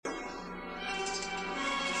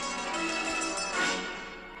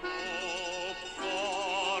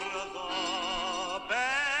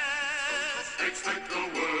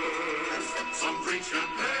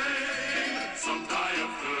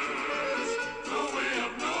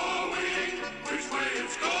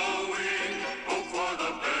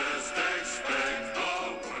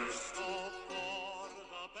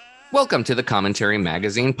Welcome to the Commentary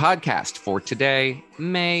Magazine podcast for today,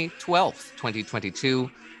 May 12th, 2022.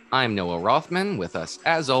 I'm Noah Rothman. With us,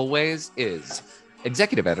 as always, is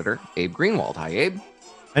Executive Editor Abe Greenwald. Hi, Abe.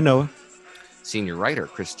 Hi, Noah. Senior Writer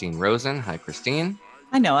Christine Rosen. Hi, Christine.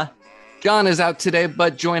 Hi, Noah. John is out today,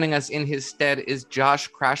 but joining us in his stead is Josh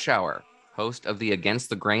Kraushaar, host of the Against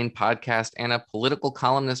the Grain podcast and a political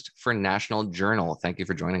columnist for National Journal. Thank you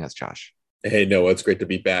for joining us, Josh. Hey, Noah, it's great to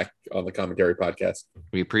be back on the Commentary podcast.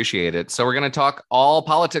 We appreciate it. So we're going to talk all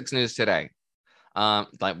politics news today.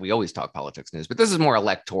 Like we always talk politics news, but this is more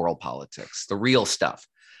electoral politics, the real stuff.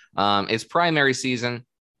 It's primary season,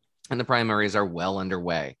 and the primaries are well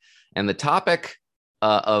underway. And the topic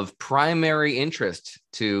of primary interest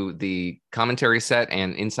to the commentary set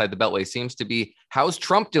and Inside the Beltway seems to be, how's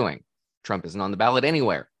Trump doing? Trump isn't on the ballot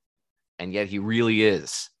anywhere, and yet he really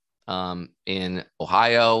is. In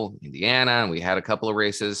Ohio, Indiana, and we had a couple of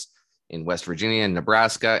races in West Virginia and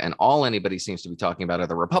Nebraska, and all anybody seems to be talking about are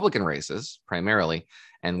the Republican races primarily,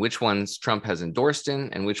 and which ones Trump has endorsed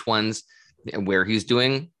in and which ones where he's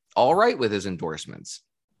doing all right with his endorsements.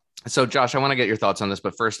 So, Josh, I want to get your thoughts on this,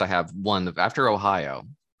 but first I have one. After Ohio,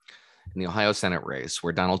 in the Ohio Senate race,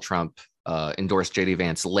 where Donald Trump endorsed J.D.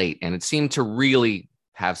 Vance late, and it seemed to really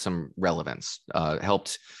have some relevance,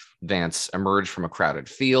 helped Vance emerge from a crowded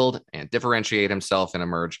field and differentiate himself and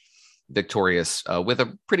emerge victorious with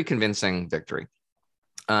a pretty convincing victory.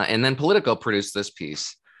 And then Politico produced this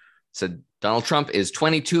piece, said Donald Trump is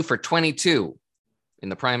 22 for 22 in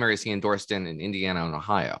the primaries he endorsed in Indiana and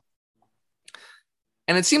Ohio.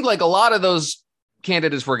 And it seemed like a lot of those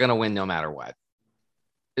candidates were going to win no matter what.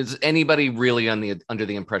 Is anybody really under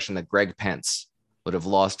the impression that Greg Pence would have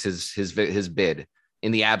lost his bid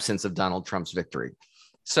in the absence of Donald Trump's victory?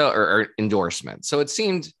 Or endorsement. So it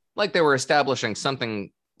seemed like they were establishing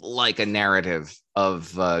something like a narrative of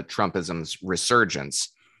Trumpism's resurgence.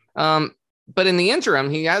 But in the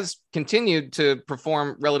interim, he has continued to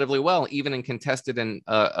perform relatively well, even in contested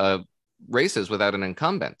races without an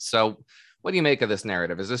incumbent. So what do you make of this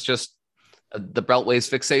narrative? Is this just the Beltway's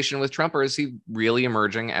fixation with Trump, or is he really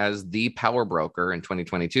emerging as the power broker in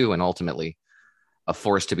 2022 and ultimately a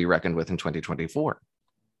force to be reckoned with in 2024?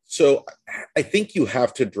 So I think you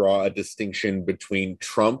have to draw a distinction between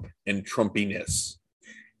Trump and Trumpiness.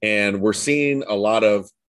 And we're seeing a lot of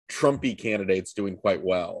Trumpy candidates doing quite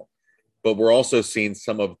well, but we're also seeing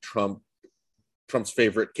some of Trump's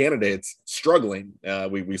favorite candidates struggling.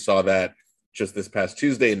 We saw that just this past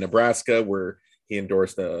Tuesday in Nebraska, where he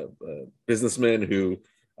endorsed a businessman who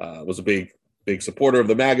was a big supporter of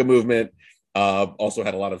the MAGA movement, also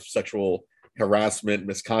had a lot of sexual harassment,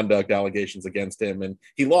 misconduct allegations against him, and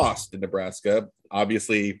he lost in Nebraska.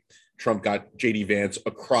 Obviously, Trump got J.D. Vance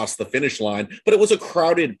across the finish line, but it was a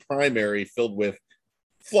crowded primary filled with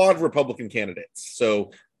flawed Republican candidates.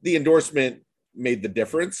 So the endorsement made the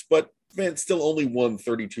difference, but Vance still only won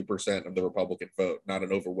 32% of the Republican vote, not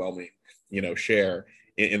an overwhelming, share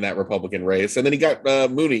in that Republican race. And then he got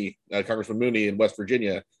Congressman Mooney in West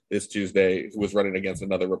Virginia this Tuesday, who was running against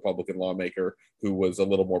another Republican lawmaker who was a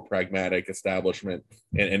little more pragmatic establishment,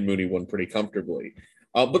 and Mooney won pretty comfortably.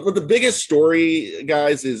 But the biggest story,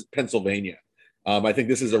 guys, is Pennsylvania. I think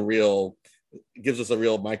this is gives us a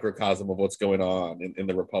real microcosm of what's going on in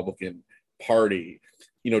the Republican Party.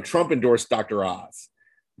 Trump endorsed Dr. Oz.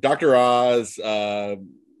 Dr. Oz, a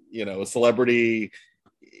celebrity.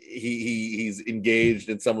 He's engaged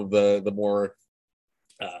in some of the more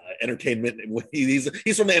entertainment.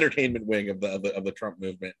 He's from the entertainment wing of the Trump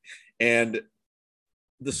movement, and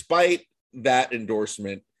despite that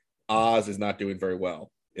endorsement, Oz is not doing very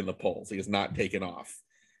well in the polls. He has not taken off.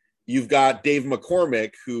 You've got Dave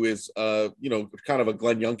McCormick, who is kind of a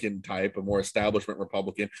Glenn Youngkin type, a more establishment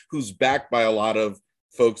Republican, who's backed by a lot of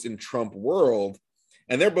folks in Trump world,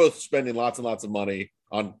 and they're both spending lots and lots of money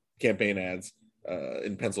on campaign ads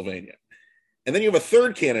in Pennsylvania. And then you have a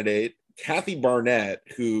third candidate, Kathy Barnett,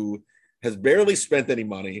 who has barely spent any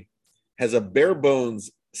money, has a bare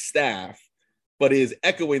bones staff, but is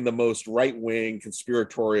echoing the most right-wing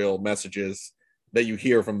conspiratorial messages that you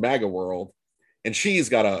hear from MAGA world. And she's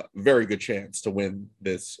got a very good chance to win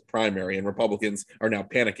this primary. And Republicans are now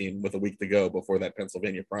panicking with a week to go before that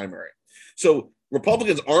Pennsylvania primary. So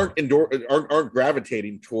Republicans aren't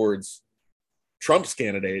gravitating towards Trump's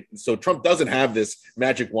candidate. So Trump doesn't have this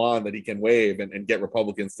magic wand that he can wave and get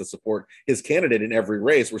Republicans to support his candidate in every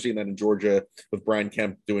race. We're seeing that in Georgia with Brian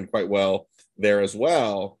Kemp doing quite well there as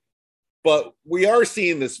well. But we are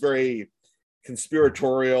seeing this very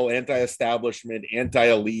conspiratorial, anti-establishment,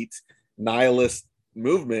 anti-elite, nihilist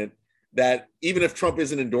movement that even if Trump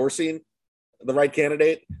isn't endorsing the right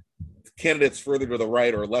candidate, candidates further to the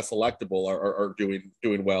right or less electable are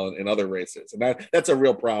doing well in other races, and that's a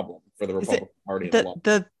real problem for the Republican Party in the long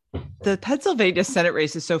term. The Pennsylvania Senate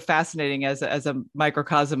race is so fascinating as a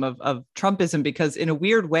microcosm of Trumpism, because in a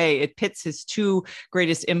weird way, it pits his two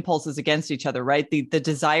greatest impulses against each other, right? The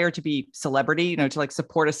desire to be celebrity, to like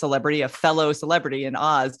support a celebrity, a fellow celebrity in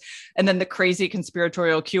Oz, and then the crazy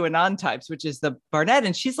conspiratorial QAnon types, which is the Barnett.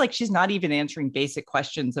 And she's not even answering basic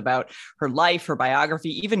questions about her life, her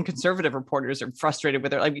biography. Even conservative reporters are frustrated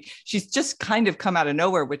with her. Like, she's just kind of come out of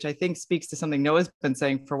nowhere, which I think speaks to something Noah's been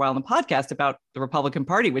saying for a while in the podcast about the Republican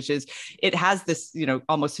Party, which is it has this,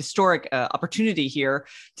 almost historic opportunity here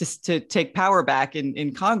to take power back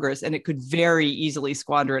in Congress, and it could very easily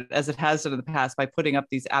squander it, as it has done in the past, by putting up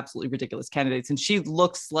these absolutely ridiculous candidates. And she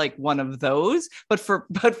looks like one of those, but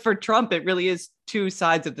for Trump, it really is two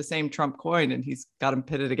sides of the same Trump coin, and he's got them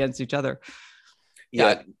pitted against each other.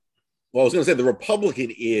 Yeah. Well, I was going to say the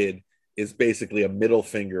Republican id is basically a middle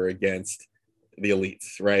finger against the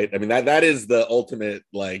elites, right? I mean, that is the ultimate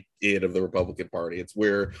id of the Republican Party. It's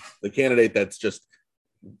where the candidate that's just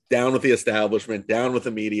down with the establishment, down with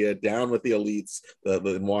the media, down with the elites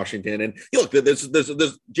in Washington. And look, there's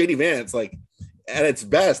JD Vance, at its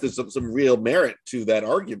best, there's some real merit to that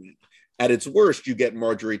argument. At its worst, you get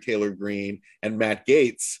Marjorie Taylor Greene and Matt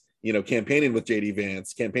Gaetz, campaigning with JD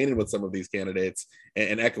Vance, campaigning with some of these candidates,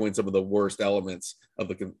 and echoing some of the worst elements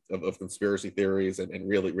of conspiracy theories and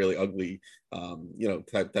really, really ugly,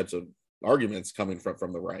 types of arguments coming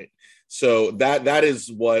from the right. So that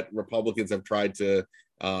is what Republicans have tried to,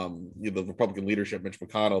 the Republican leadership, Mitch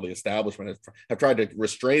McConnell, the establishment, have tried to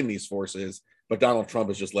restrain these forces, but Donald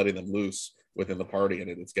Trump is just letting them loose within the party,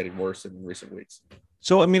 and it's getting worse in recent weeks.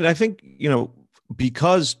 So, I mean, I think,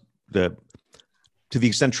 because to the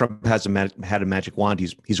extent Trump has had a magic wand,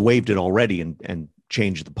 he's waved it already and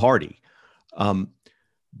changed the party.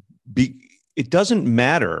 It doesn't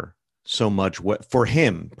matter so much for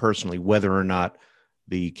him personally whether or not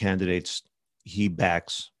the candidates he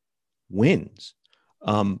backs wins.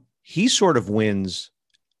 He sort of wins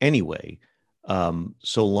anyway,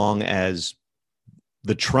 so long as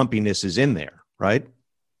the Trumpiness is in there, right?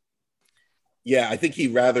 Yeah, I think he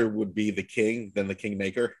rather would be the king than the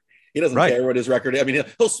kingmaker. He doesn't care what his record is. I mean,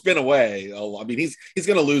 he'll spin away. I mean, he's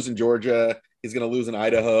going to lose in Georgia. He's going to lose in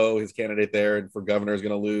Idaho. His candidate there for governor is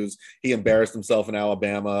going to lose. He embarrassed himself in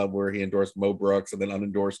Alabama, where he endorsed Mo Brooks and then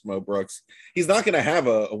unendorsed Mo Brooks. He's not going to have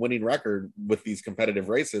a winning record with these competitive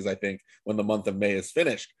races, I think, when the month of May is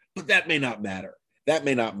finished. But that may not matter. That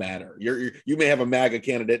may not matter. You may have a MAGA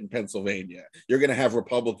candidate in Pennsylvania. You're going to have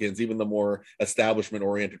Republicans, even the more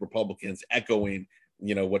establishment-oriented Republicans, echoing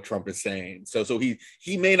what Trump is saying. So he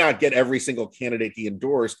may not get every single candidate he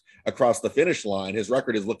endorsed across the finish line. His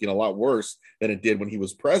record is looking a lot worse than it did when he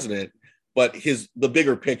was president. But the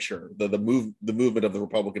bigger picture, the movement of the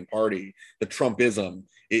Republican Party, the Trumpism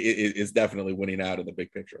is definitely winning out in the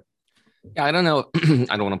big picture. Yeah, I don't know.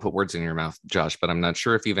 I don't want to put words in your mouth, Josh, but I'm not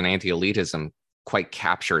sure if even anti-elitism quite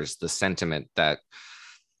captures the sentiment that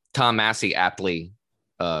Tom Massey aptly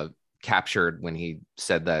captured when he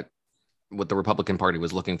said that what the Republican Party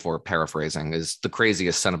was looking for, paraphrasing, is the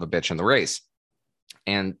craziest son of a bitch in the race.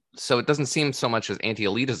 And so it doesn't seem so much as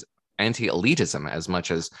anti-elitism as much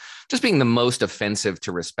as just being the most offensive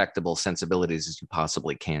to respectable sensibilities as you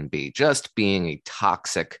possibly can be, just being a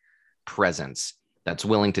toxic presence that's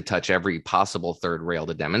willing to touch every possible third rail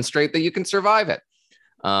to demonstrate that you can survive it.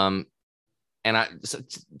 So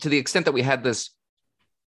to the extent that we had this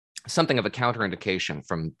something of a counterindication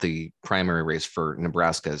from the primary race for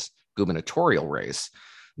Nebraska's gubernatorial race,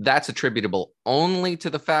 that's attributable only to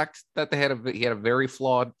the fact that he had a very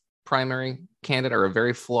flawed primary candidate, or a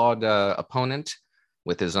very flawed opponent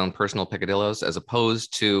with his own personal peccadillos, as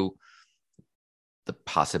opposed to the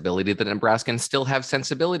possibility that Nebraskans still have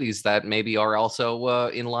sensibilities that maybe are also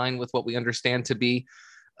in line with what we understand to be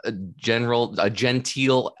a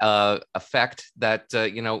genteel effect that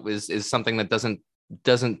is something that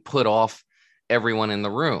doesn't put off everyone in the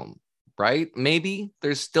room. Right? Maybe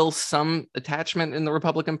there's still some attachment in the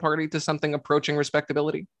Republican Party to something approaching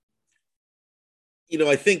respectability.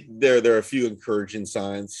 I think there are a few encouraging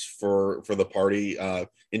signs for the party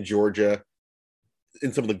in Georgia,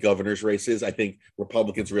 in some of the governor's races. I think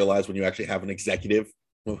Republicans realize when you actually have an executive,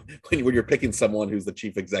 when you're picking someone who's the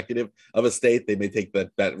chief executive of a state, they may take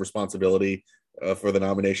that responsibility for the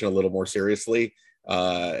nomination a little more seriously.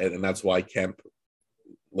 And that's why Kemp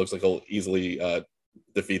looks like he'll easily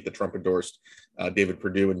defeat the Trump-endorsed David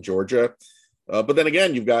Perdue in Georgia. But then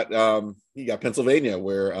again, you got Pennsylvania,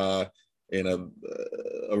 where in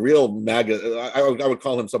a real MAGA, I would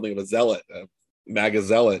call him something of a zealot, MAGA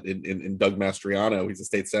zealot in Doug Mastriano. He's a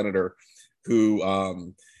state senator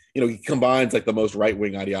who, he combines like the most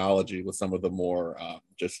right-wing ideology with some of the more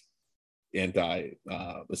just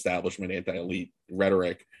anti-establishment, anti-elite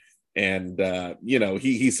rhetoric. And,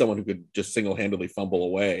 he's someone who could just single-handedly fumble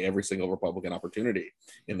away every single Republican opportunity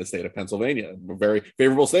in the state of Pennsylvania. A very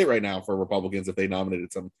favorable state right now for Republicans if they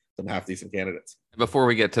nominated some half-decent candidates. Before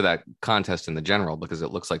we get to that contest in the general, because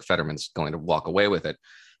it looks like Fetterman's going to walk away with it,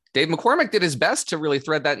 Dave McCormick did his best to really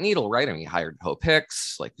thread that needle, right? I mean, he hired Hope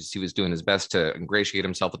Hicks, like he was doing his best to ingratiate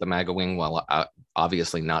himself with the MAGA wing while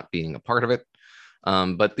obviously not being a part of it.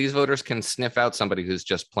 But these voters can sniff out somebody who's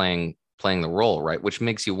just playing the role, right? Which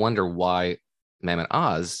makes you wonder why Mehmet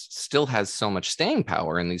Oz still has so much staying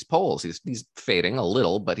power in these polls. He's fading a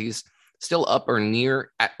little, but he's still up or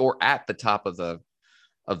near at the top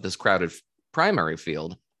of this crowded primary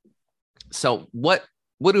field. So what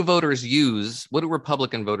do voters use? What do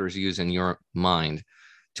Republican voters use in your mind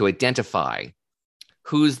to identify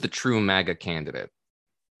who's the true MAGA candidate?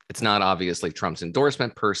 It's not obviously Trump's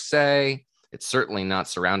endorsement per se. It's certainly not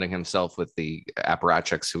surrounding himself with the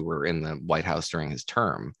apparatchiks who were in the White House during his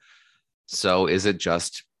term. So is it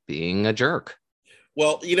just being a jerk?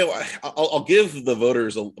 Well, I'll give the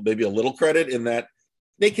voters maybe a little credit in that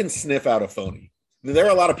they can sniff out a phony. There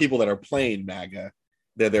are a lot of people that are playing MAGA.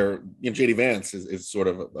 J.D. Vance is sort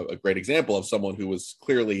of a great example of someone who was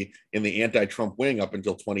clearly in the anti-Trump wing up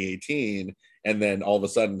until 2018, and then all of a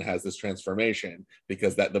sudden has this transformation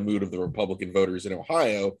because the mood of the Republican voters in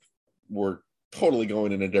Ohio were totally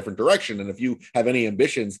going in a different direction. And if you have any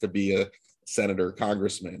ambitions to be a senator,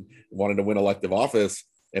 congressman, wanting to win elective office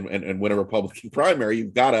and win a Republican primary,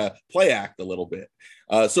 you've got to play act a little bit.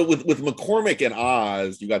 So with McCormick and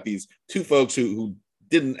Oz, you got these two folks who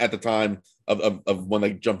didn't at the time of when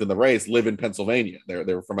they jumped in the race live in Pennsylvania.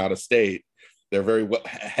 They're from out of state. They're very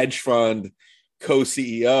hedge fund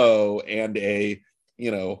co-CEO and a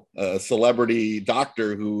celebrity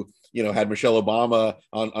doctor who had Michelle Obama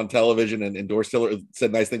on television and endorsed Hillary,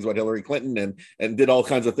 said nice things about Hillary Clinton and did all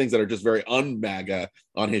kinds of things that are just very un-MAGA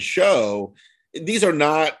on his show. These are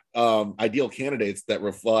not ideal candidates that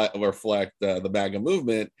reflect the MAGA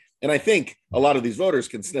movement. And I think a lot of these voters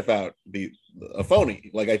can sniff out a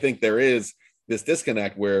phony. Like, I think there is this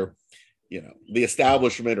disconnect where, the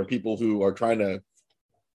establishment or people who are trying to,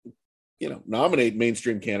 nominate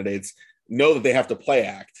mainstream candidates know that they have to play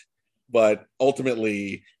act, but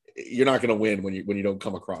ultimately you're not going to win when you don't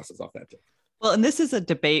come across as authentic. Well, and this is a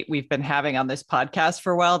debate we've been having on this podcast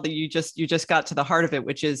for a while that you just got to the heart of it,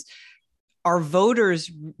 which is,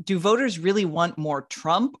 do voters really want more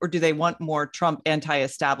Trump, or do they want more Trump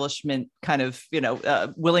anti-establishment kind of,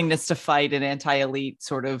 willingness to fight and anti-elite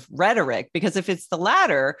sort of rhetoric? Because if it's the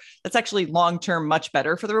latter, that's actually long-term much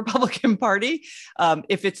better for the Republican Party.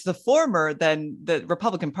 If it's the former, then the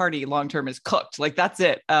Republican Party long-term is cooked. Like, that's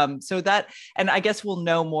it. And I guess we'll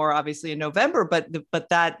know more obviously in November, but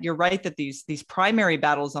that you're right that these primary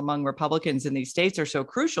battles among Republicans in these states are so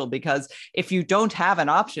crucial, because if you don't have an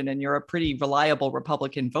option and you're a pretty reliable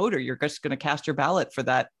Republican voter, you're just going to cast your ballot for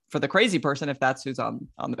the crazy person if that's who's on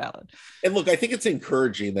the ballot. And look, I think it's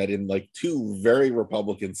encouraging that in like two very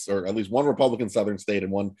Republicans, or at least one Republican Southern state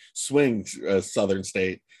and one swing Southern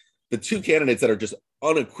state, the two candidates that are just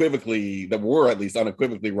unequivocally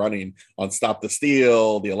running on Stop the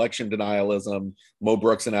Steal, the election denialism, Mo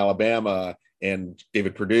Brooks in Alabama and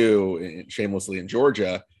David Perdue shamelessly in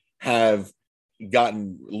Georgia, have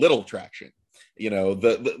gotten little traction.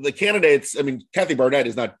 The candidates, I mean, Kathy Barnett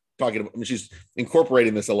is not talking about, she's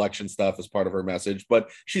incorporating this election stuff as part of her message, but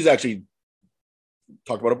she's actually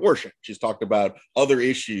talked about abortion. She's talked about other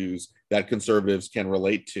issues that conservatives can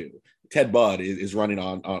relate to. Ted Budd is running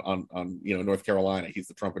on North Carolina. He's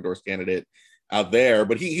the Trump endorsed candidate out there,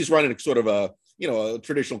 but he's running sort of a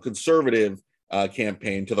traditional conservative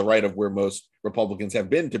campaign to the right of where most Republicans have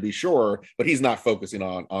been, to be sure, but he's not focusing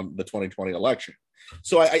on the 2020 election.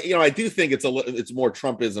 So I do think it's more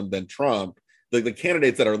Trumpism than Trump. The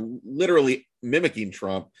candidates that are literally mimicking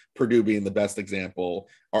Trump, Perdue being the best example,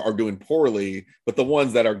 are doing poorly. But the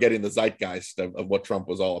ones that are getting the zeitgeist of what Trump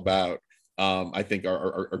was all about, I think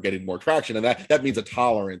are getting more traction, and that means a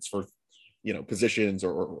tolerance for positions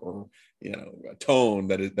or a tone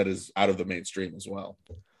that is out of the mainstream as well.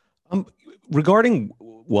 Regarding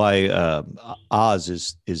why Oz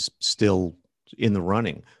is still in the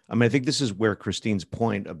running, I mean, I think this is where Christine's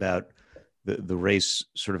point about the race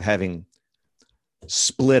sort of having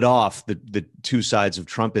split off the two sides of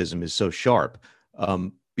Trumpism is so sharp,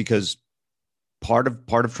 because part of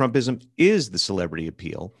Trumpism is the celebrity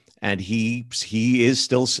appeal, and he is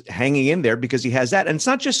still hanging in there because he has that. And it's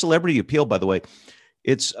not just celebrity appeal, by the way.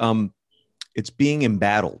 It's it's being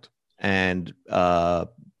embattled, and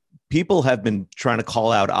people have been trying to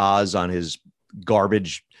call out Oz on his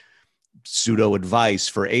garbage pseudo advice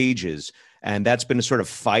for ages, and that's been a sort of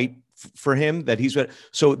fight for him that he's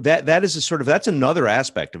so that is a sort of, that's another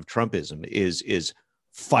aspect of Trumpism is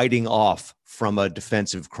fighting off from a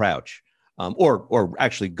defensive crouch, or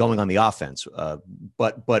actually going on the offense,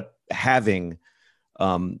 but having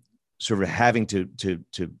sort of having to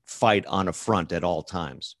fight on a front at all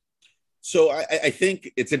times. So I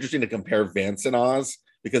think it's interesting to compare Vance and Oz,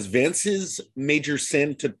 because Vance's major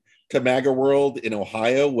sin to MAGA world in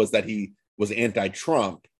Ohio was that he was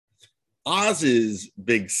anti-Trump. Oz's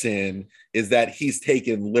big sin is that he's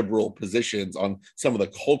taken liberal positions on some of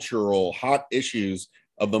the cultural hot issues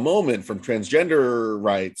of the moment, from transgender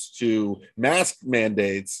rights to mask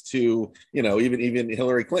mandates to, even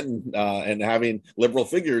Hillary Clinton and having liberal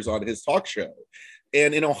figures on his talk show.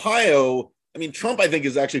 And in Ohio, I mean, Trump, I think,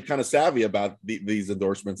 is actually kind of savvy about these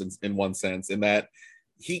endorsements in one sense, in that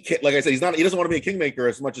he can't, like I said, he doesn't want to be a kingmaker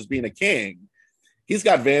as much as being a king. He's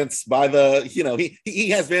got Vance by the, he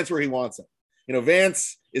has Vance where he wants him.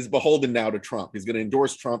 Vance is beholden now to Trump. He's going to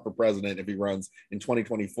endorse Trump for president if he runs in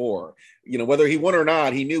 2024. Whether he won or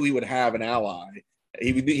not, he knew he would have an ally.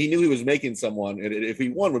 He knew he was making someone, and if he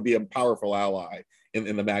won, would be a powerful ally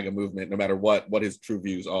in the MAGA movement, no matter what his true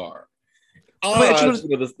views are. Oz,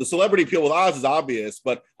 the celebrity appeal with Oz is obvious,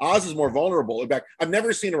 but Oz is more vulnerable. In fact, I've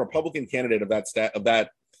never seen a Republican candidate of that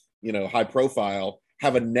high profile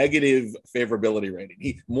have a negative favorability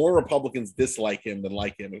rating. More Republicans dislike him than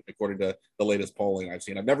like him, according to the latest polling I've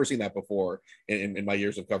seen. I've never seen that before in my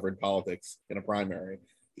years of covering politics in a primary.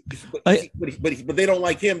 But they don't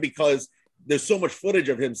like him because there's so much footage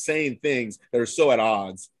of him saying things that are so at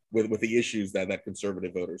odds with the issues that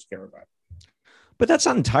conservative voters care about. But that's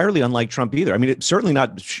not entirely unlike Trump either. I mean, it's certainly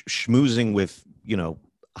not schmoozing with,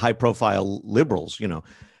 high profile liberals,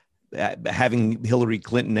 having Hillary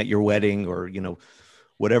Clinton at your wedding, or,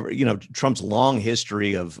 whatever, Trump's long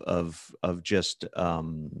history of just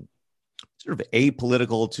sort of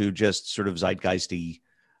apolitical to just sort of zeitgeisty,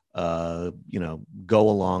 go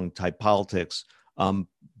along type politics.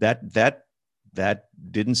 That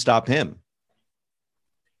didn't stop him.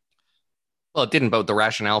 Well, it didn't, but the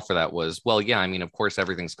rationale for that was, well, yeah, I mean, of course,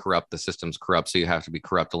 everything's corrupt. The system's corrupt, so you have to be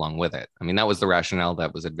corrupt along with it. I mean, that was the rationale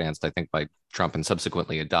that was advanced, I think, by Trump and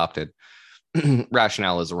subsequently adopted.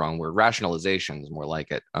 Rationale is the wrong word. Rationalization is more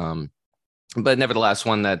like it. But nevertheless,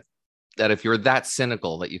 one that if you're that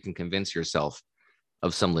cynical that you can convince yourself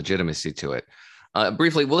of some legitimacy to it.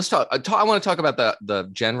 Briefly, well, let's talk. I want to talk about the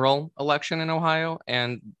general election in Ohio,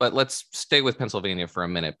 but let's stay with Pennsylvania for a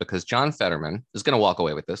minute, because John Fetterman is going to walk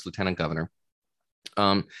away with this, lieutenant governor.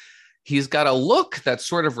 He's got a look that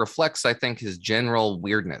sort of reflects, I think, his general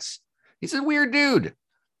weirdness. He's a weird dude,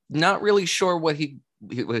 not really sure what he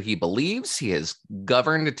believes. He has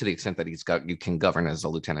governed to the extent that you can govern as a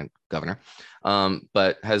lieutenant governor,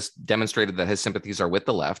 but has demonstrated that his sympathies are with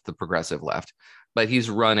the left, the progressive left, but he's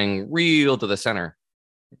running real to the center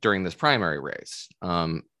during this primary race,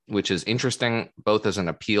 which is interesting, both as an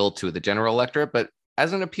appeal to the general electorate, but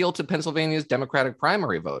as an appeal to Pennsylvania's Democratic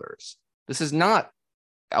primary voters. This is not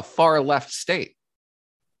a far left state.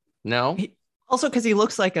 No. Also, because he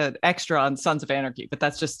looks like an extra on Sons of Anarchy, but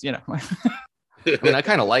that's just, I mean, I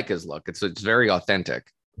kind of like his look. It's very authentic,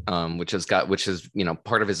 which is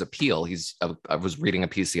part of his appeal. I was reading a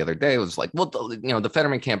piece the other day. It was like, well, the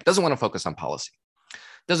Fetterman camp doesn't want to focus on policy,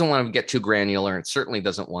 doesn't want to get too granular, and certainly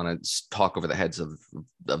doesn't want to talk over the heads of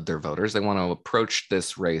their voters. They want to approach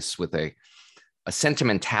this race with a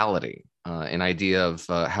sentimentality, an idea of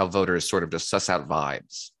how voters sort of just suss out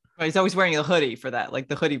vibes. He's always wearing a hoodie for that, like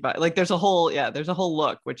the hoodie vibe. Like there's a whole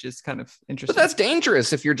look, which is kind of interesting. But that's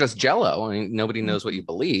dangerous if you're just jello. I mean, nobody knows what you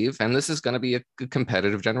believe, and this is going to be a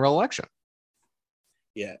competitive general election.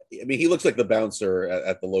 Yeah, I mean, he looks like the bouncer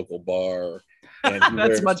at the local bar. And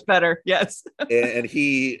that's much better. Yes. And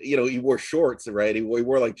he wore shorts, right? He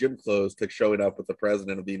wore like gym clothes to showing up with the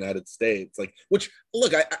president of the United States. Like, which,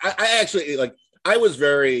 look, I actually like. I was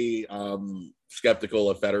very skeptical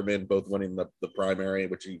of Fetterman both winning the primary,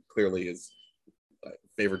 which he clearly is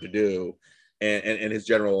favored to do, and his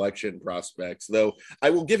general election prospects. Though I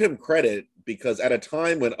will give him credit, because at a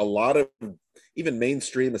time when a lot of even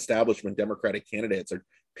mainstream establishment Democratic candidates are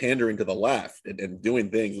pandering to the left and doing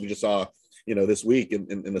things, we just saw this week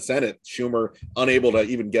in the Senate, Schumer unable to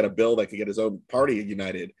even get a bill that could get his own party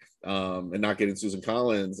united, and not getting Susan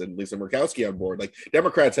Collins and Lisa Murkowski on board. Like,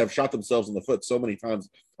 Democrats have shot themselves in the foot so many times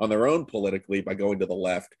on their own politically by going to the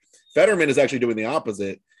left. Fetterman is actually doing the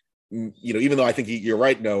opposite. Even though I think you're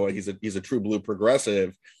right, Noah, he's a true blue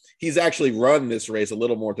progressive. he's actually run this race a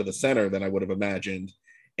little more to the center than I would have imagined.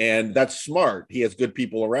 And that's smart. He has good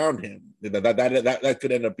people around him. That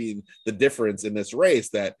could end up being the difference in this race,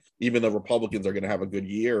 that even though Republicans are going to have a good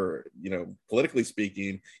year, politically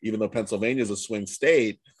speaking, even though Pennsylvania is a swing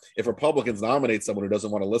state, if Republicans nominate someone who doesn't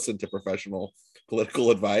want to listen to professional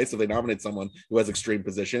political advice, if they nominate someone who has extreme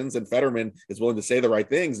positions, and Fetterman is willing to say the right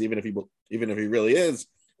things, even if he really is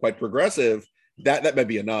quite progressive, that might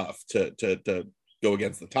be enough to go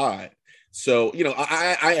against the tide. So,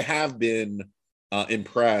 I have been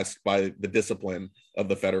impressed by the discipline of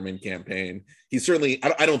the Fetterman campaign. He certainly,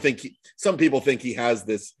 I don't think some people think he has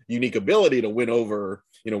this unique ability to win over,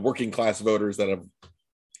 working class voters that have,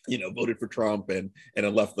 voted for Trump and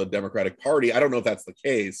have left the Democratic Party. I don't know if that's the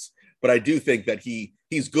case, but I do think that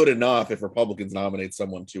he's good enough if Republicans nominate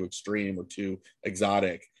someone too extreme or too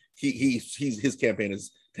exotic. His campaign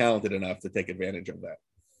is talented enough to take advantage of that.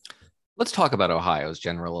 Let's talk about Ohio's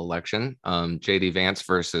general election. J.D. Vance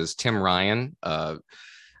versus Tim Ryan.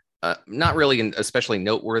 Not really an especially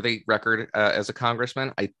noteworthy record as a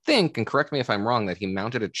congressman. I think, and correct me if I'm wrong, that he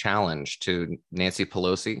mounted a challenge to Nancy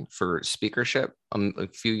Pelosi for speakership a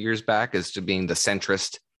few years back as to being the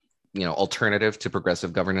centrist, alternative to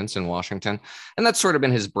progressive governance in Washington. And that's sort of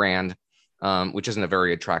been his brand, which isn't a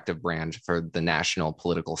very attractive brand for the national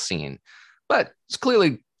political scene. But it's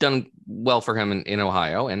clearly done well for him in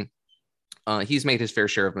Ohio. And he's made his fair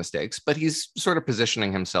share of mistakes, but he's sort of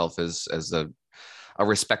positioning himself as a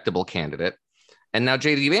respectable candidate. And now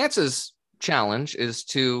J.D. Vance's challenge is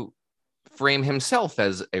to frame himself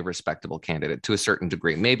as a respectable candidate to a certain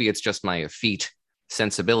degree. Maybe it's just my effete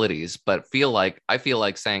sensibilities, but I feel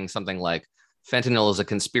like saying something like fentanyl is a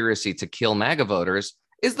conspiracy to kill MAGA voters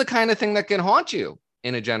is the kind of thing that can haunt you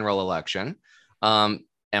in a general election. Am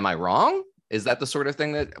I wrong? Is that the sort of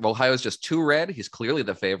thing that Ohio's just too red? He's clearly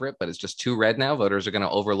the favorite, but it's just too red now. Voters are going to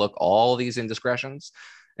overlook all these indiscretions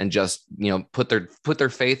and just, put their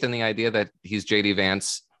faith in the idea that he's J.D.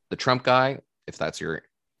 Vance, the Trump guy, if that's your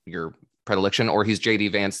predilection, or he's J.D.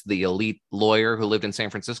 Vance, the elite lawyer who lived in San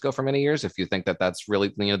Francisco for many years, if you think that that's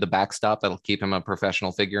really, the backstop that'll keep him a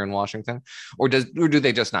professional figure in Washington, or do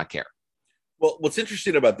they just not care? Well, what's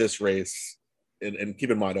interesting about this race, and keep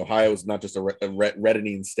in mind, Ohio is not just a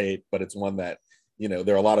reddening state, but it's one that,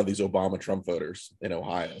 there are a lot of these Obama Trump voters in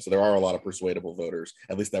Ohio. So there are a lot of persuadable voters,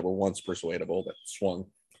 at least that were once persuadable, that swung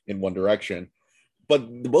in one direction.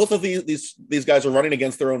 But both of these guys are running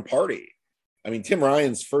against their own party. I mean, Tim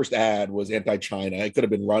Ryan's first ad was anti-China. It could have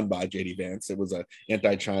been run by J.D. Vance. It was an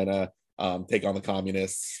anti-China, take on the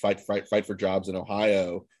communists, fight for jobs in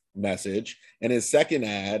Ohio message. And his second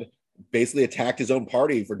ad basically attacked his own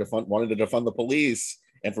party for wanting to defund the police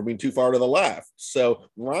and for being too far to the left. So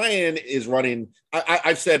Ryan is running.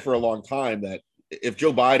 I've said for a long time that if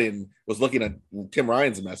Joe Biden was looking at Tim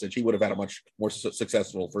Ryan's message, he would have had a much more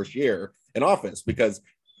successful first year in office, because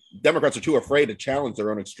Democrats are too afraid to challenge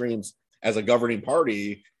their own extremes as a governing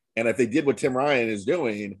party. And if they did what Tim Ryan is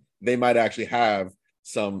doing, they might actually have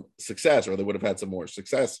some success, or they would have had some more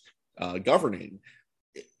success governing.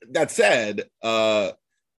 That said,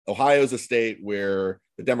 Ohio is a state where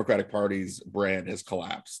the Democratic Party's brand has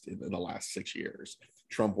collapsed in the last 6 years.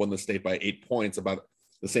 Trump won the state by 8 points, about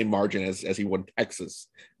the same margin as he won Texas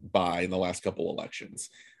by in the last couple elections.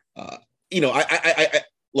 I've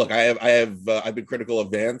been critical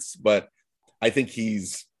of Vance, but I think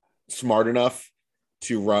he's smart enough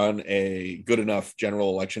to run a good enough general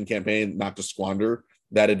election campaign not to squander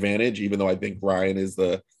that advantage, even though I think Ryan is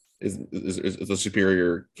the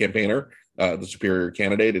superior campaigner, the superior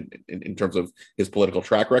candidate in terms of his political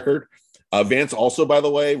track record. Vance also, by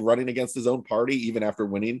the way, running against his own party, even after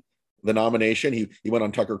winning the nomination. He went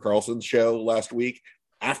on Tucker Carlson's show last week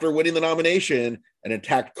after winning the nomination and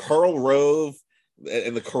attacked Karl Rove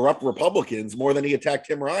and the corrupt Republicans more than he attacked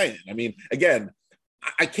Tim Ryan. I mean, again,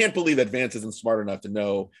 I can't believe that Vance isn't smart enough to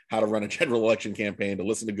know how to run a general election campaign, to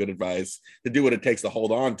listen to good advice, to do what it takes to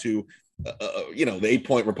hold on to, the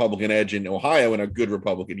 8-point Republican edge in Ohio in a good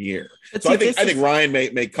Republican year. But so I think Ryan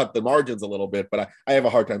may cut the margins a little bit, but I have a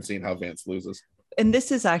hard time seeing how Vance loses. And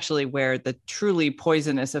this is actually where the truly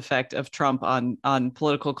poisonous effect of Trump on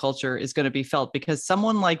political culture is going to be felt, because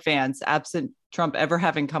someone like Vance, absent Trump ever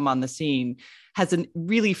having come on the scene, has a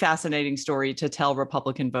really fascinating story to tell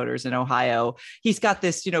Republican voters in Ohio. He's got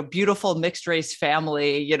this, beautiful mixed race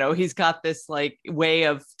family. He's got this way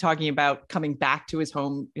of talking about coming back to his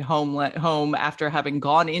home after having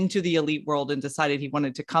gone into the elite world and decided he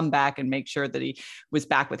wanted to come back and make sure that he was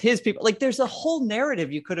back with his people. There's a whole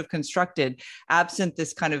narrative you could have constructed absent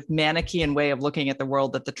this kind of Manichaean way of looking at the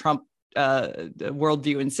world that the Trump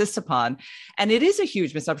worldview insists upon. And it is a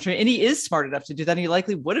huge misopportunity. And he is smart enough to do that. And he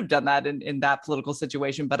likely would have done that in that political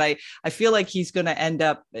situation. But I feel like he's going to end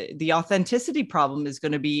up, the authenticity problem is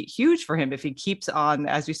going to be huge for him if he keeps on,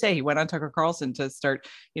 as you say, he went on Tucker Carlson to start,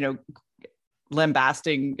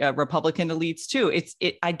 lambasting Republican elites too.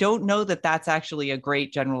 I don't know that that's actually a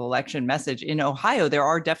great general election message. In Ohio, there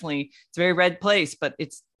are definitely, it's a very red place, but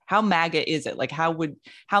it's, how MAGA is it? Like, how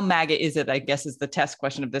MAGA is it, I guess, is the test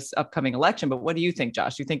question of this upcoming election. But what do you think,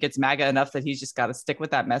 Josh? You think it's MAGA enough that he's just got to stick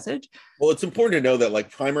with that message? Well, it's important to know that like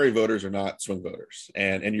primary voters are not swing voters.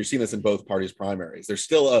 And you're seeing this in both parties' primaries. There's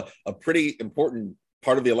still a pretty important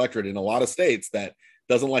part of the electorate in a lot of states that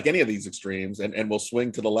doesn't like any of these extremes and will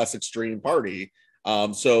swing to the less extreme party.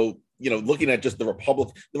 So, looking at just the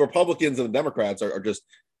Republicans and the Democrats are just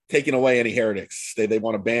taking away any heretics. They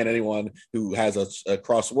want to ban anyone who has a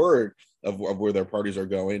crossword of where their parties are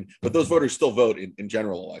going, but those voters still vote in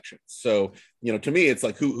general elections. So, to me, it's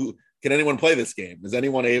like, who can anyone play this game? Is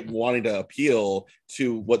anyone wanting to appeal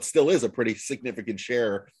to what still is a pretty significant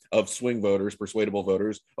share of swing voters, persuadable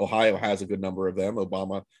voters? Ohio has a good number of them,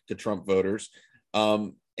 Obama to Trump voters.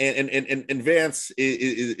 And Vance,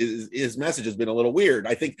 his message has been a little weird.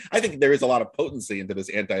 I think there is a lot of potency into this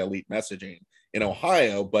anti-elite messaging in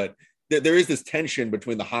Ohio, but there is this tension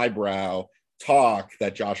between the highbrow talk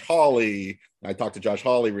that I talked to Josh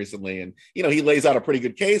Hawley recently, and he lays out a pretty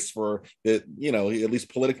good case for the at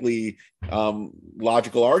least politically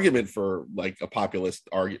logical argument for like a populist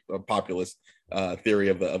theory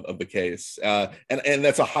of the case, and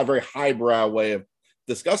that's a very highbrow way of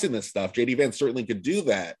discussing this stuff. JD Vance certainly could do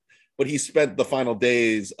that, but he spent the final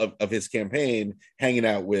days of his campaign hanging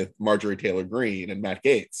out with Marjorie Taylor Greene and Matt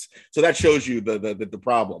Gaetz. So that shows you the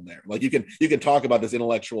problem there. Like you can talk about this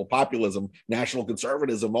intellectual populism, national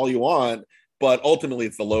conservatism all you want, but ultimately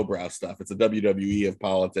it's the lowbrow stuff. It's the WWE of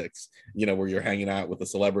politics, where you're hanging out with the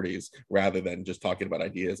celebrities rather than just talking about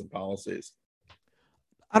ideas and policies.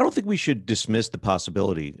 I don't think we should dismiss the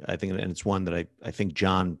possibility. I think, and it's one that I think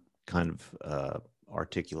John kind of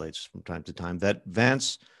articulates from time to time, that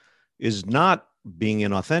Vance is not being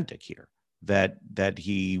inauthentic here, that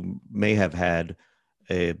he may have had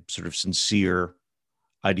a sort of sincere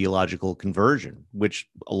ideological conversion, which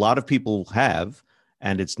a lot of people have,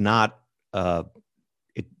 and it's not,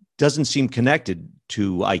 it doesn't seem connected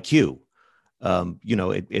to IQ.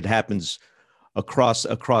 It happens across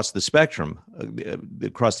the spectrum,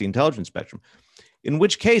 across the intelligence spectrum, in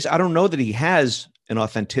which case I don't know that he has an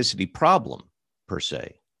authenticity problem per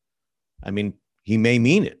se. I mean, he may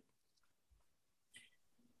mean it.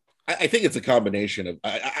 I think it's a combination of,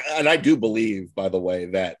 and I do believe, by the way,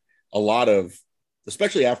 that a lot of,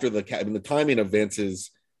 especially after the timing of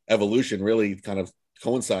Vance's evolution really kind of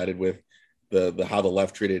coincided with the how the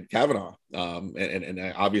left treated Kavanaugh.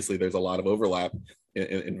 And obviously there's a lot of overlap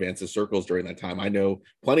in Vance's circles during that time. I know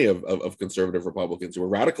plenty of conservative Republicans who were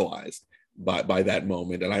radicalized by that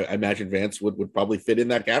moment. And I imagine Vance would probably fit in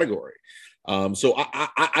that category. So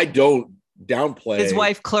I don't downplay. His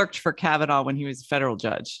wife clerked for Kavanaugh when he was a federal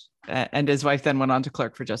judge. And his wife then went on to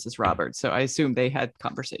clerk for Justice Roberts. So I assume they had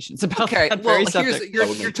conversations about that very subject.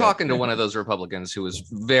 You're talking to one of those Republicans who was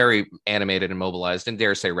very animated and mobilized and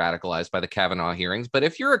dare say radicalized by the Kavanaugh hearings. But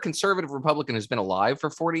if you're a conservative Republican who's been alive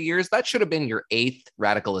for 40 years, that should have been your 8th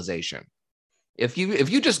radicalization. If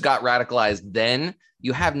you just got radicalized then,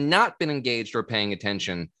 you have not been engaged or paying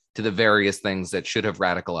attention to the various things that should have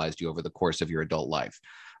radicalized you over the course of your adult life.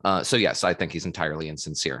 So yes, I think he's entirely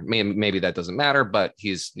insincere. Maybe that doesn't matter, but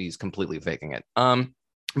he's completely faking it.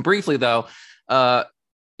 Briefly though,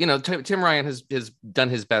 Tim Ryan has done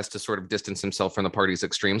his best to sort of distance himself from the party's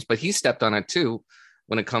extremes, but he stepped on it too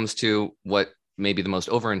when it comes to what may be the most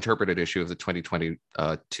overinterpreted issue of the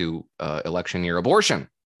 2022 election year, abortion.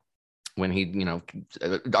 When he,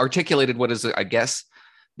 articulated what is, I guess,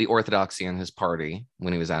 the orthodoxy in his party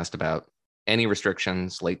when he was asked about any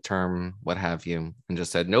restrictions, late term, what have you, and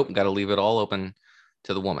just said, nope, got to leave it all open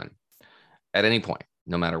to the woman at any point,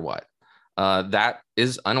 no matter what. That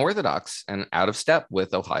is unorthodox and out of step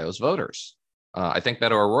with Ohio's voters. I think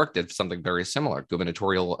Beto O'Rourke did something very similar,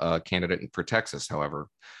 gubernatorial candidate for Texas, however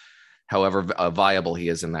viable he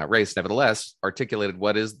is in that race, nevertheless, articulated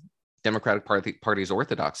what is Democratic Party's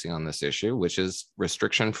orthodoxy on this issue, which is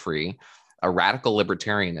restriction-free, a radical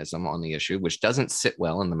libertarianism on the issue, which doesn't sit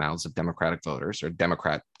well in the mouths of Democratic voters or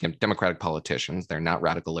Democratic politicians. They're not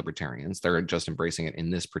radical libertarians. They're just embracing it in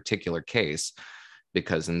this particular case,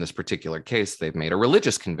 because in this particular case, they've made a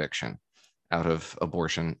religious conviction out of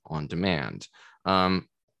abortion on demand.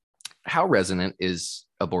 How resonant is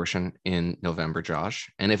abortion in November,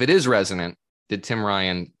 Josh? And if it is resonant, did Tim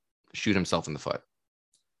Ryan shoot himself in the foot?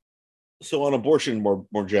 So on abortion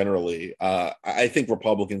more generally, I think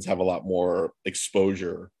Republicans have a lot more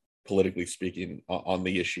exposure, politically speaking, on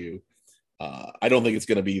the issue. I don't think it's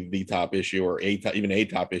going to be the top issue or even a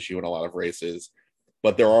top issue in a lot of races,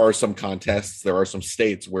 but there are some contests, there are some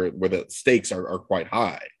states where the stakes are quite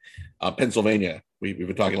high. Pennsylvania, we've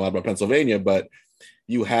been talking a lot about Pennsylvania, but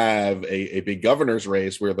you have a big governor's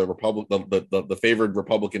race where the favored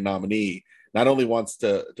Republican nominee not only wants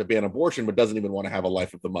to ban abortion, but doesn't even want to have a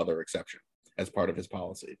life of the mother exception as part of his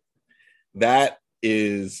policy. That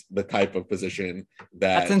is the type of position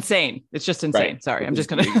that's insane. It's just insane. Right. Sorry, I'm just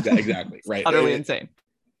going to exactly right. Utterly insane.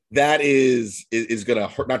 That is going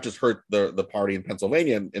to not just hurt the party in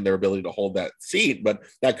Pennsylvania and their ability to hold that seat, but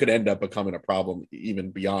that could end up becoming a problem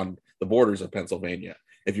even beyond the borders of Pennsylvania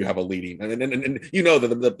if you have a leading and you know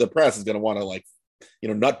that the press is going to want to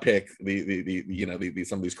nutpick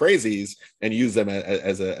some of these crazies and use them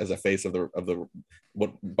as a face of the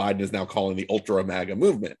what Biden is now calling the ultra MAGA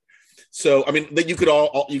movement. So I mean that you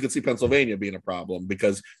could see Pennsylvania being a problem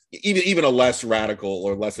because even a less radical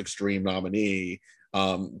or less extreme nominee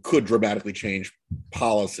could dramatically change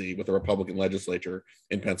policy with the Republican legislature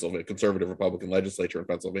in Pennsylvania, conservative Republican legislature in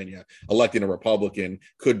Pennsylvania. Electing a Republican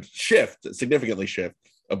could significantly shift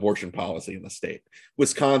abortion policy in the state.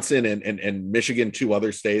 Wisconsin and Michigan, two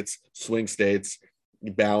other states, swing states,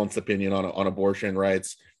 balanced opinion on abortion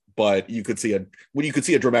rights. But you could see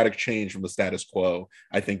a dramatic change from the status quo.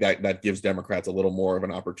 I think that gives Democrats a little more of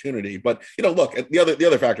an opportunity. But look, the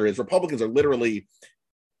other factor is Republicans are literally,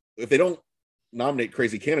 if they don't nominate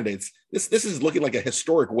crazy candidates, this is looking like a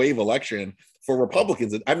historic wave election for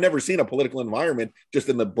Republicans. I've never seen a political environment, just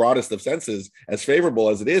in the broadest of senses, as favorable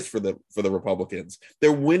as it is for the Republicans.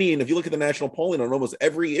 They're winning. If you look at the national polling on almost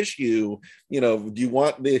every issue, do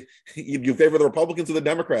you favor the Republicans or the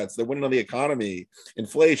Democrats? They're winning on the economy,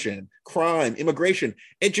 inflation, crime, immigration,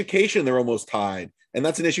 education. They're almost tied, and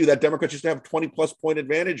that's an issue that Democrats used to have 20+ point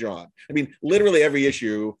advantage on. I mean, literally every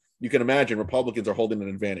issue you can imagine, Republicans are holding an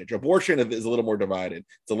advantage. Abortion is a little more divided.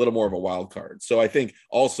 It's a little more of a wild card. So I think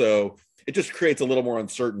also it just creates a little more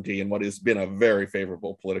uncertainty in what has been a very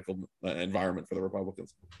favorable political environment for the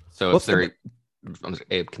Republicans. So it's very,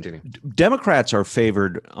 Abe, continue. Democrats are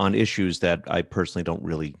favored on issues that I personally don't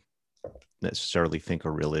really necessarily think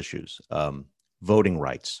are real issues. Voting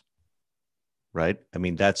rights, right? I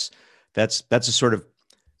mean, that's an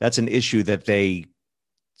issue that they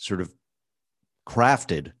sort of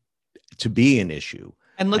crafted to be an issue.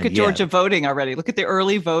 And look at Georgia voting already. Look at the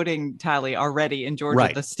early voting tally already in Georgia,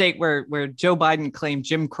 right. The state where Joe Biden claimed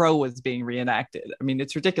Jim Crow was being reenacted. I mean,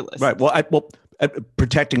 it's ridiculous. Right. Well,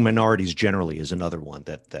 protecting minorities generally is another one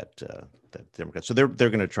that Democrats. So they're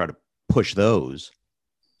going to try to push those.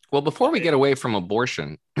 Well, before we get away from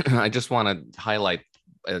abortion, I just want to highlight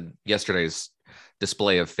yesterday's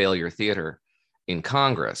display of failure theater in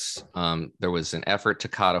Congress. There was an effort to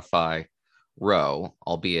codify Roe,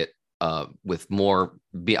 albeit with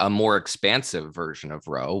a more expansive version of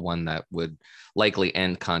Roe, one that would likely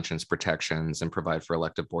end conscience protections and provide for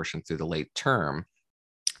elective abortion through the late term.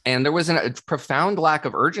 And there was a profound lack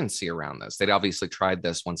of urgency around this. They'd obviously tried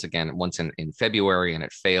this once in February, and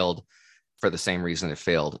it failed for the same reason it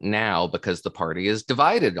failed now, because the party is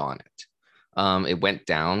divided on it. It went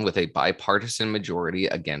down with a bipartisan majority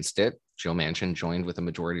against it. Joe Manchin joined with a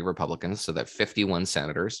majority of Republicans, so that 51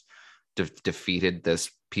 senators defeated this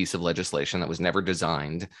piece of legislation that was never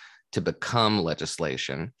designed to become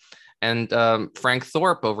legislation. And Frank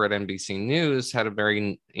Thorpe over at NBC News had a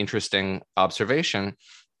very interesting observation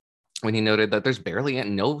when he noted that there's barely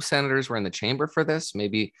no senators were in the chamber for this.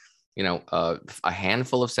 Maybe, a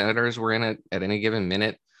handful of senators were in it at any given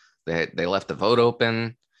minute. They left the vote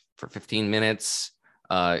open for 15 minutes.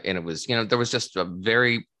 And it was, there was just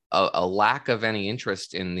a lack of any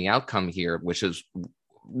interest in the outcome here, which is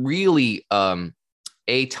really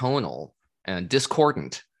atonal and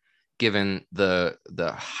discordant, given the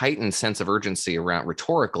heightened sense of urgency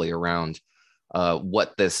rhetorically around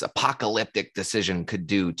what this apocalyptic decision could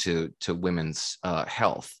do to women's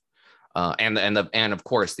health, and of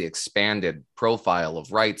course the expanded profile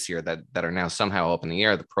of rights here that are now somehow up in the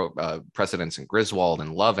air. The precedents in Griswold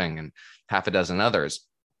and Loving and half a dozen others,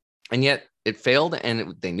 and yet it failed,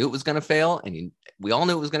 and they knew it was going to fail, and we all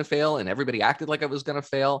knew it was going to fail, and everybody acted like it was going to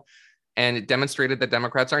fail, and it demonstrated that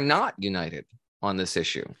Democrats are not united on this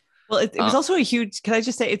issue. Well, it was also a huge, can I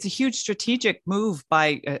just say, it's a huge strategic move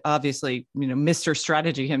by, obviously, Mr.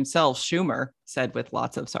 Strategy himself, Schumer, said with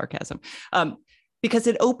lots of sarcasm, because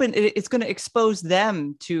it's going to expose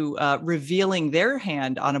them to revealing their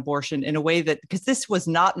hand on abortion in a way that, because this was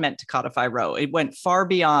not meant to codify Roe. It went far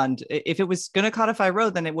beyond. If it was going to codify Roe,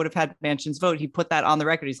 then it would have had Manchin's vote. He put that on the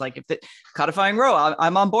record. He's like, if codifying Roe,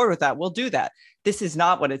 I'm on board with that. We'll do that. This is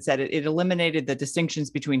not what it said. It eliminated the distinctions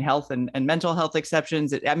between health and mental health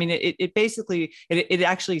exceptions. It basically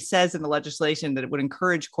actually says in the legislation that it would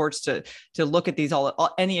encourage courts to look at these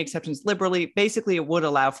any exceptions liberally. Basically, it would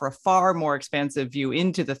allow for a far more expansive view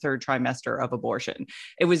into the third trimester of abortion.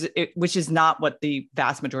 Which is not what the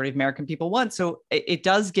vast majority of American people want. So it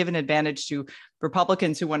does give an advantage to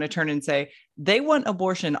Republicans who want to turn and say they want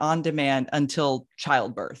abortion on demand until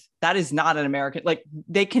childbirth. That is not an American, like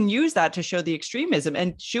they can use that to show the extremism.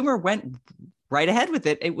 And Schumer went right ahead with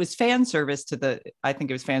it. It was fan service to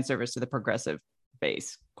the progressive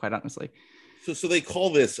base, quite honestly. So they call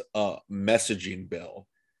this a messaging bill,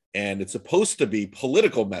 and it's supposed to be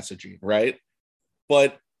political messaging, right?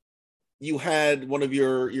 But you had one of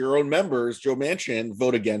your own members, Joe Manchin,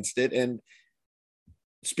 vote against it, and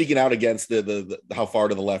speaking out against the how far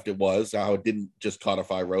to the left it was, how it didn't just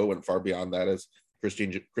codify Roe, went far beyond that, as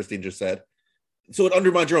Christine just said. So it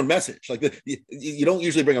undermines your own message. Like you don't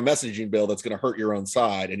usually bring a messaging bill that's going to hurt your own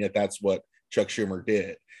side, and yet that's what Chuck Schumer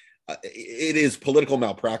did. It is political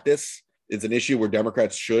malpractice. It's an issue where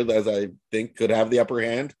Democrats should, as I think, could have the upper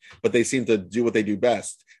hand, but they seem to do what they do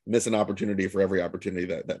best: miss an opportunity for every opportunity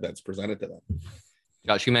that's presented to them.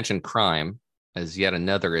 Josh, you mentioned crime as yet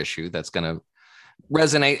another issue that's going to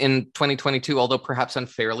resonate in 2022, although perhaps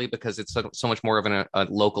unfairly because it's so much more of a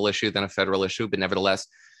local issue than a federal issue. But nevertheless,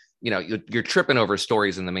 you're tripping over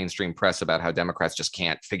stories in the mainstream press about how Democrats just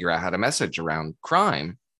can't figure out how to message around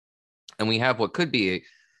crime. And we have what could be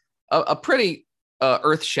a pretty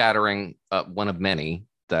earth-shattering one of many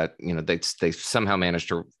that they somehow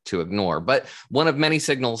managed to ignore, but one of many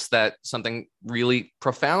signals that something really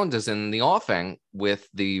profound is in the offing with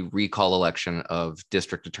the recall election of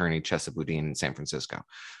District Attorney Chesa Boudin in San Francisco.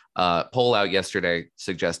 Poll out yesterday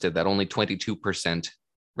suggested that only 22%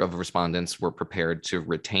 of respondents were prepared to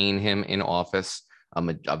retain him in office,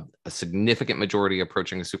 a significant majority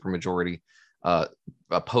approaching a supermajority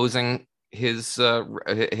opposing his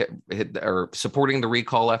or supporting the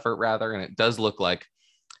recall effort rather, and it does look like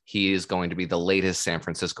he is going to be the latest San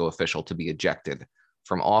Francisco official to be ejected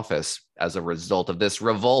from office as a result of this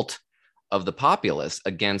revolt of the populace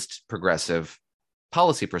against progressive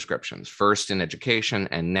policy prescriptions, first in education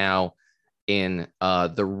and now in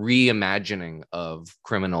the reimagining of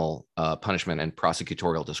criminal punishment and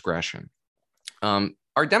prosecutorial discretion.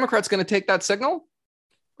 Are Democrats going to take that signal,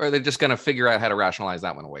 or are they just going to figure out how to rationalize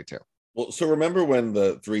that one away too? Well, so remember when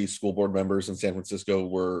the 3 school board members in San Francisco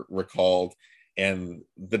were recalled, and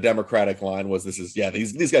the Democratic line was,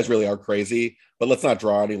 these guys really are crazy, but let's not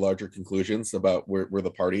draw any larger conclusions about where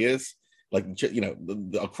the party is. Like,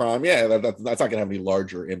 a crime, that's not going to have any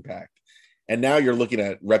larger impact. And now you're looking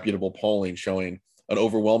at reputable polling showing an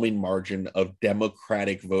overwhelming margin of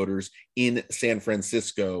Democratic voters in San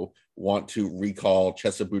Francisco want to recall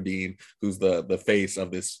Chesa Boudin, who's the face of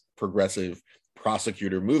this progressive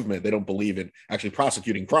prosecutor movement. They don't believe in actually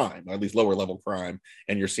prosecuting crime, at least lower level crime.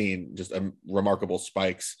 And you're seeing just remarkable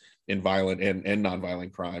spikes in violent and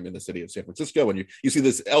nonviolent crime in the city of San Francisco. And you see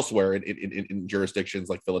this elsewhere in jurisdictions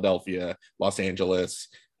like Philadelphia, Los Angeles,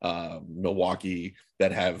 Milwaukee,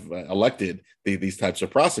 that have elected these types of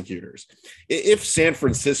prosecutors. If San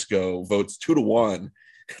Francisco votes 2-1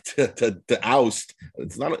 to oust,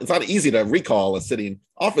 it's not easy to recall a sitting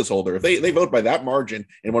office holder. If they vote by that margin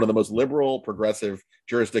in one of the most liberal progressive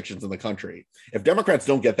jurisdictions in the country, if Democrats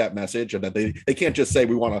don't get that message, and that they can't just say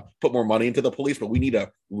we want to put more money into the police, but we need to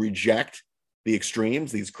reject the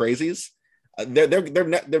extremes, these crazies,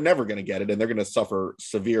 they're never going to get it, and they're going to suffer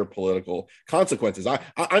severe political consequences. I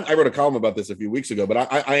wrote a column about this a few weeks ago, but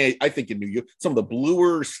I think in New York, some of the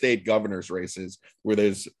bluer state governors races where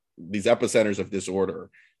there's these epicenters of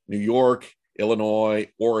disorder, New York, Illinois,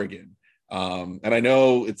 Oregon. And I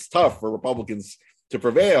know it's tough for Republicans to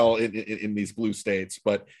prevail in these blue states,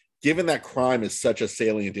 but given that crime is such a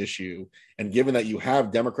salient issue, and given that you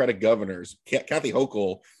have Democratic governors, Kathy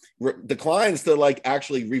Hochul declines to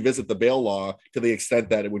actually revisit the bail law to the extent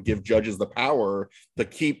that it would give judges the power to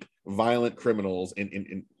keep violent criminals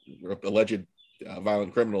in alleged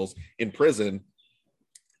violent criminals in prison.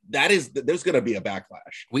 There's going to be a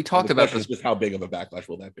backlash. We talked about this. Just how big of a backlash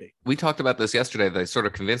will that be? We talked about this yesterday. They sort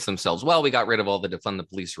of convinced themselves, well, we got rid of all the defund the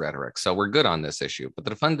police rhetoric, so we're good on this issue. But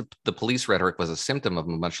the defund the police rhetoric was a symptom of a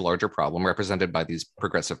much larger problem represented by these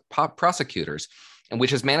progressive prosecutors, and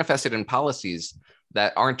which is manifested in policies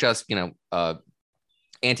that aren't just,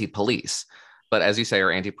 anti-police, but as you say, are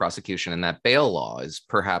anti-prosecution, and that bail law is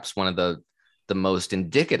perhaps one of the most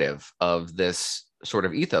indicative of this sort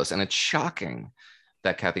of ethos. And it's shocking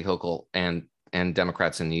that Kathy Hochul and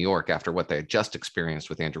Democrats in New York, after what they had just experienced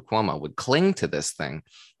with Andrew Cuomo, would cling to this thing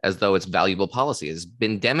as though it's valuable policy. It has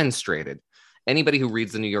been demonstrated. Anybody who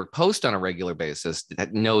reads the New York Post on a regular basis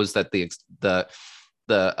knows that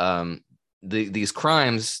these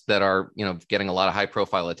crimes that are, getting a lot of high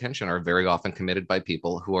profile attention are very often committed by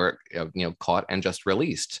people who are, caught and just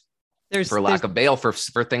released for lack of bail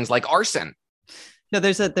for things like arson. No,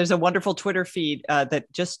 there's a wonderful Twitter feed that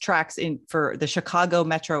just tracks in for the Chicago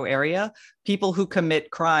metro area, people who commit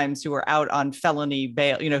crimes who are out on felony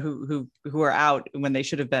bail, who are out when they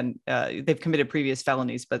should have been, they've committed previous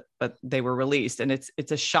felonies, but they were released. And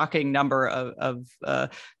it's a shocking number of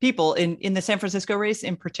people in the San Francisco race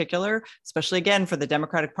in particular, especially again for the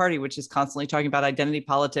Democratic Party, which is constantly talking about identity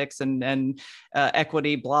politics and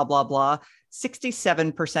equity, blah, blah, blah.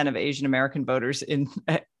 67% of Asian American voters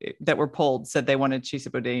that were polled said they wanted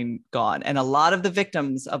Chesa Boudin gone. And a lot of the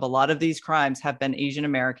victims of a lot of these crimes have been Asian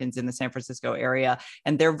Americans in the San Francisco area,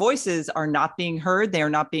 and their voices are not being heard. They are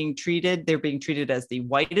not being treated. They're being treated as the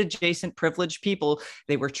white adjacent privileged people.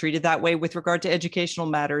 They were treated that way with regard to educational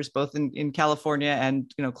matters, both in California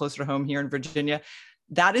and, closer to home here in Virginia.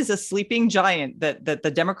 That is a sleeping giant that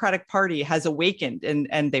the Democratic Party has awakened,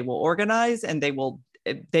 and they will organize, and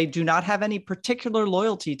they do not have any particular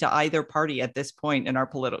loyalty to either party at this point in our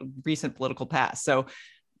recent political past. So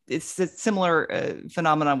it's a similar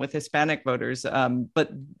phenomenon with Hispanic voters. But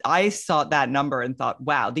I saw that number and thought,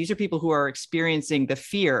 wow, these are people who are experiencing the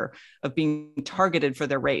fear of being targeted for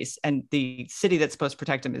their race, and the city that's supposed to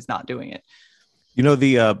protect them is not doing it.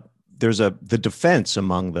 There's the defense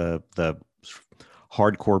among the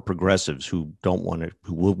hardcore progressives who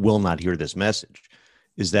will not hear this message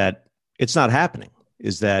is that it's not happening.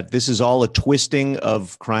 Is that this is all a twisting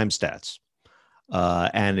of crime stats,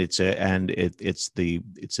 and it's an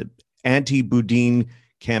anti-Boudin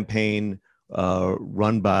campaign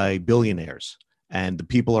run by billionaires, and the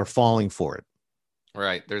people are falling for it.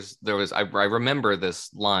 Right. I remember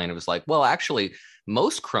this line. It was like, well, actually,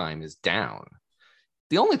 most crime is down.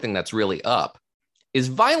 The only thing that's really up is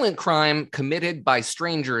violent crime committed by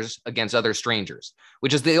strangers against other strangers,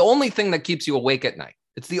 which is the only thing that keeps you awake at night.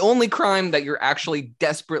 It's the only crime that you're actually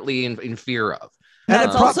desperately in fear of. And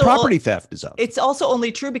property theft is up. It's also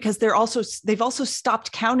only true because they've also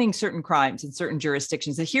stopped counting certain crimes in certain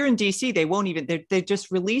jurisdictions. And here in DC, they won't even, they just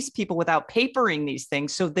release people without papering these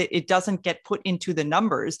things so that it doesn't get put into the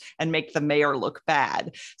numbers and make the mayor look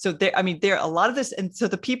bad. So there are a lot of this. And so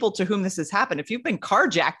the people to whom this has happened, if you've been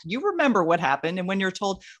carjacked, you remember what happened. And when you're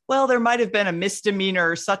told, well, there might have been a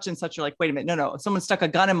misdemeanor, such and such, you're like, wait a minute, no, someone stuck a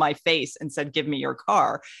gun in my face and said, give me your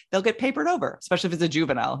car. They'll get papered over, especially if it's a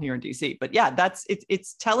juvenile here in DC. But yeah,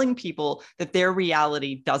 it's telling people that their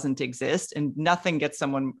reality doesn't exist, and nothing gets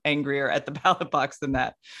someone angrier at the ballot box than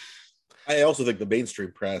that. I also think the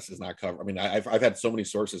mainstream press is not covered. I mean, I've had so many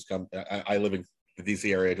sources come. I live in the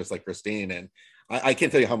DC area, just like Christine, and I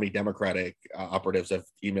can't tell you how many Democratic operatives have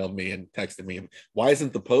emailed me and texted me. Why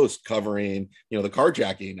isn't the Post covering, the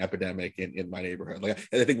carjacking epidemic in my neighborhood? Like,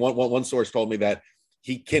 I think one source told me that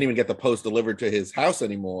he can't even get the Post delivered to his house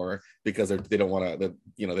anymore because they don't want to,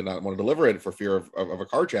 they not want to deliver it for fear of a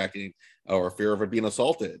carjacking or fear of it being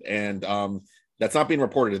assaulted. And that's not being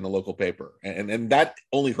reported in the local paper. And that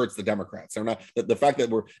only hurts the Democrats. They're not, the fact that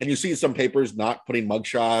and you see some papers not putting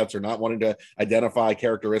mugshots or not wanting to identify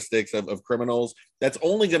characteristics of criminals, that's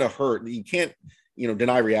only going to hurt. You can't,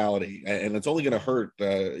 deny reality, and it's only going to hurt,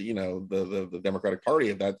 the Democratic Party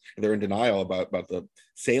if they're in denial about the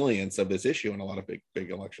salience of this issue in a lot of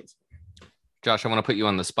big elections. Josh, I want to put you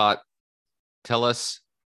on the spot. Tell us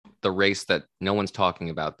the race that no one's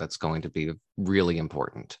talking about that's going to be really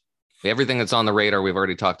important. Everything that's on the radar, we've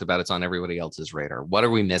already talked about. It's on everybody else's radar. What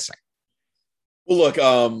are we missing? Well,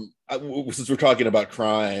 look, since we're talking about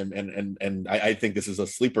crime, and I think this is a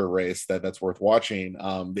sleeper race that's worth watching.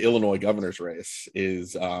 The Illinois governor's race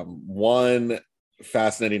is one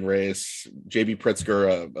fascinating race. J.B.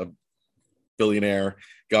 Pritzker, a billionaire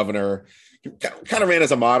governor, kind of ran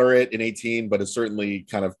as a moderate in 2018, but is certainly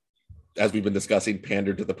kind of, as we've been discussing,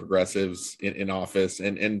 pandered to the progressives in office.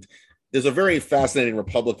 And there's a very fascinating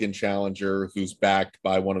Republican challenger who's backed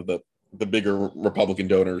by one of the bigger Republican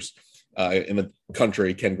donors in the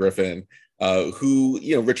country, Ken Griffin, who,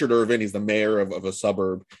 Richard Irvin, he's the mayor of a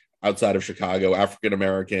suburb outside of Chicago,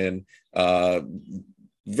 African-American,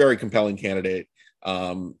 very compelling candidate.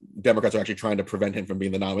 Democrats are actually trying to prevent him from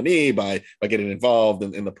being the nominee by getting involved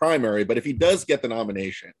in the primary. But if he does get the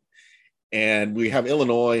nomination, And we have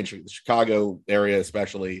Illinois and the Chicago area,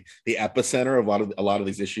 especially the epicenter of a lot of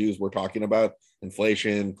these issues we're talking about: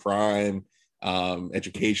 inflation, crime,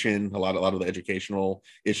 education. A lot of the educational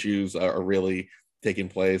issues are really taking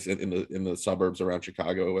place in the suburbs around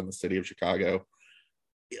Chicago and the city of Chicago.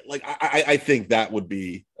 Like I think that would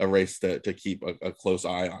be a race to keep a close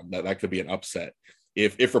eye on. That could be an upset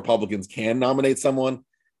if Republicans can nominate someone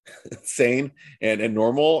sane and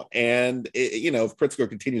normal, and if Pritzker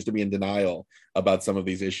continues to be in denial about some of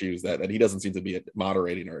these issues that he doesn't seem to be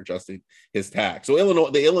moderating or adjusting his tack. So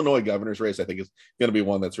the Illinois governor's race, I think, is going to be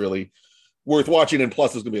one that's really worth watching, and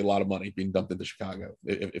plus there's going to be a lot of money being dumped into Chicago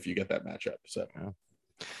if you get that matchup.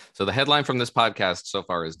 So the headline from this podcast so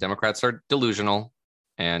far is Democrats are delusional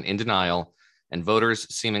and in denial, and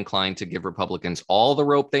voters seem inclined to give Republicans all the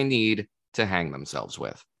rope they need to hang themselves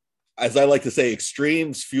with. As I like to say,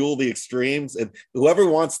 extremes fuel the extremes. And whoever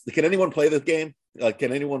wants, can anyone play this game?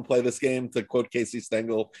 Can anyone play this game? To quote Casey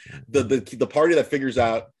Stengel, the party that figures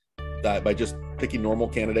out that by just picking normal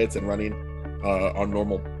candidates and running on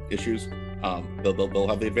normal issues, they'll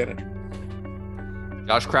have the advantage.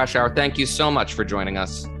 Josh Kraushaar, thank you so much for joining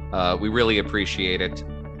us. We really appreciate it.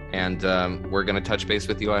 And we're going to touch base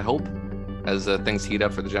with you, I hope, as things heat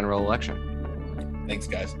up for the general election. Thanks,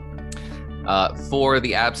 guys. For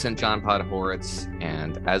the absent John Podhoretz,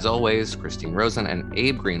 and as always, Christine Rosen and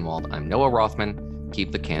Abe Greenwald, I'm Noah Rothman.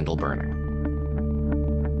 Keep the candle burning.